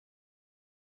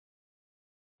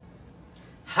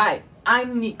Hi,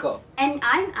 I'm Nico. And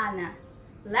I'm Anna.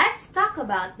 Let's talk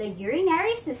about the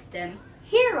urinary system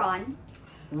here on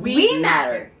We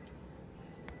Matter.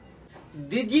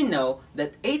 Did you know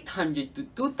that 800 to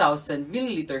 2,000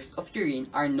 milliliters of urine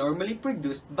are normally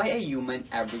produced by a human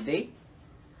every day?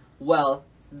 Well,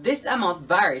 this amount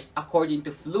varies according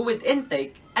to fluid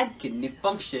intake and kidney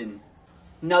function.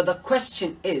 Now the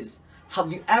question is,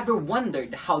 have you ever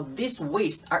wondered how these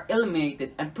wastes are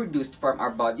eliminated and produced from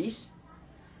our bodies?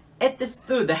 It is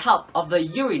through the help of the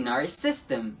urinary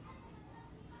system.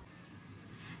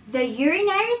 The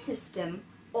urinary system,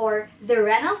 or the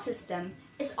renal system,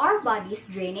 is our body's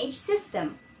drainage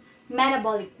system.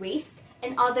 Metabolic waste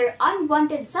and other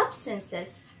unwanted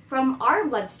substances from our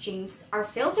bloodstreams are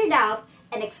filtered out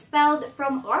and expelled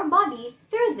from our body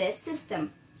through this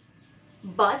system.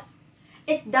 But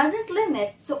it doesn't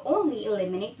limit to only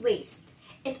eliminate waste.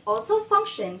 It also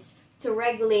functions to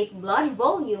regulate blood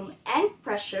volume and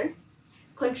pressure,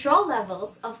 control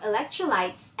levels of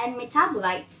electrolytes and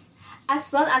metabolites,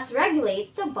 as well as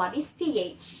regulate the body's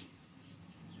pH.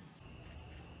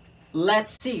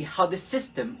 Let's see how the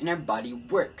system in our body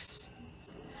works.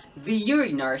 The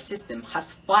urinary system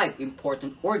has 5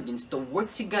 important organs that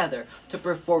work together to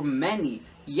perform many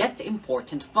yet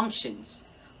important functions.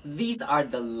 These are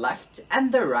the left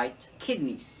and the right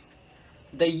kidneys,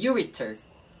 the ureter,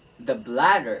 the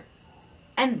bladder,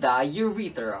 and the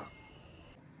urethra.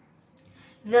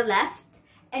 The left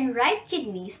and right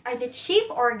kidneys are the chief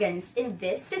organs in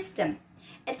this system.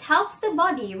 It helps the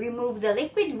body remove the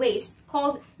liquid waste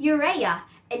called urea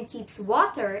and keeps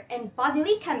water and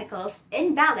bodily chemicals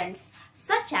in balance,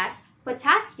 such as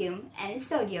potassium and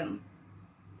sodium.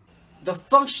 The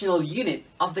functional unit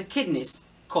of the kidneys,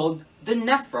 called the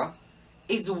nephra,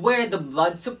 is where the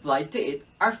blood supplied to it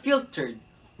are filtered,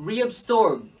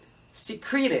 reabsorbed,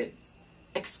 secreted,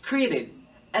 excreted,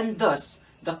 and thus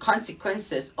the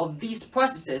consequences of these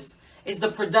processes is the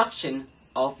production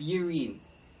of urine.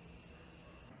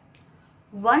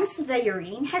 Once the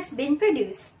urine has been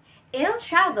produced, it'll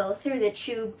travel through the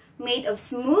tube made of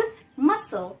smooth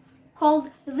muscle called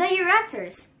the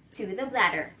ureters to the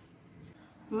bladder.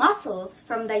 Muscles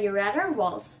from the ureter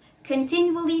walls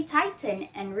continually tighten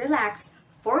and relax,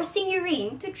 forcing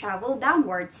urine to travel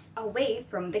downwards away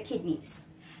from the kidneys.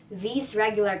 These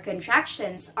regular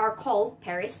contractions are called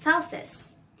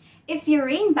peristalsis. If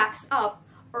urine backs up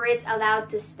or is allowed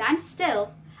to stand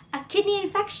still, a kidney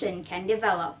infection can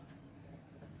develop.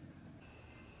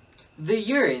 The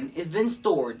urine is then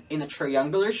stored in a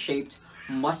triangular-shaped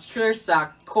muscular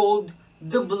sac called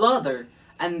the bladder,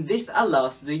 and this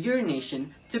allows the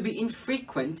urination to be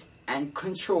infrequent and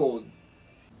controlled.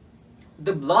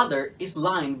 The bladder is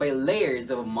lined by layers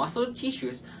of muscle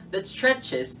tissues that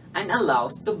stretches and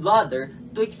allows the bladder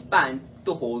to expand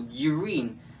to hold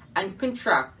urine, and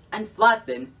contract and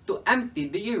flatten to empty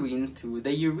the urine through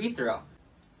the urethra.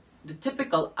 The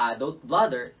typical adult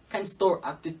bladder can store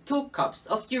up to 2 cups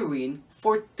of urine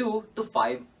for 2 to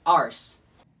 5 hours.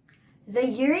 The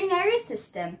urinary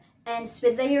system ends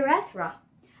with the urethra,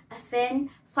 a thin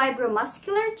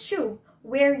fibromuscular tube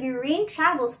where urine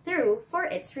travels through for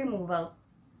its removal.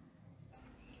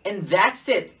 And that's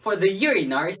it for the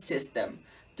urinary system.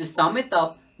 To sum it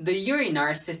up, the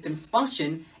urinary system's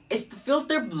function is to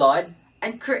filter blood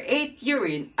and create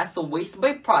urine as a waste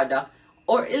byproduct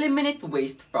or eliminate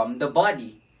waste from the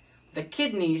body. The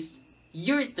kidneys,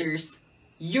 ureters,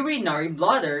 urinary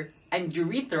bladder, and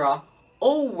urethra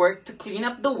all work to clean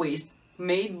up the waste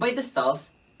made by the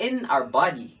cells in our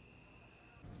body.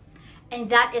 And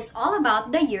that is all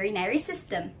about the urinary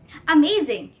system.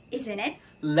 Amazing, isn't it?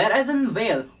 Let us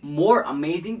unveil more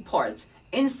amazing parts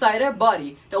inside our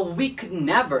body that we could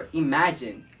never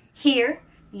imagine. Here,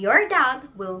 your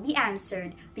doubt will be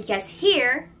answered because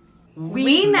here,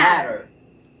 We matter.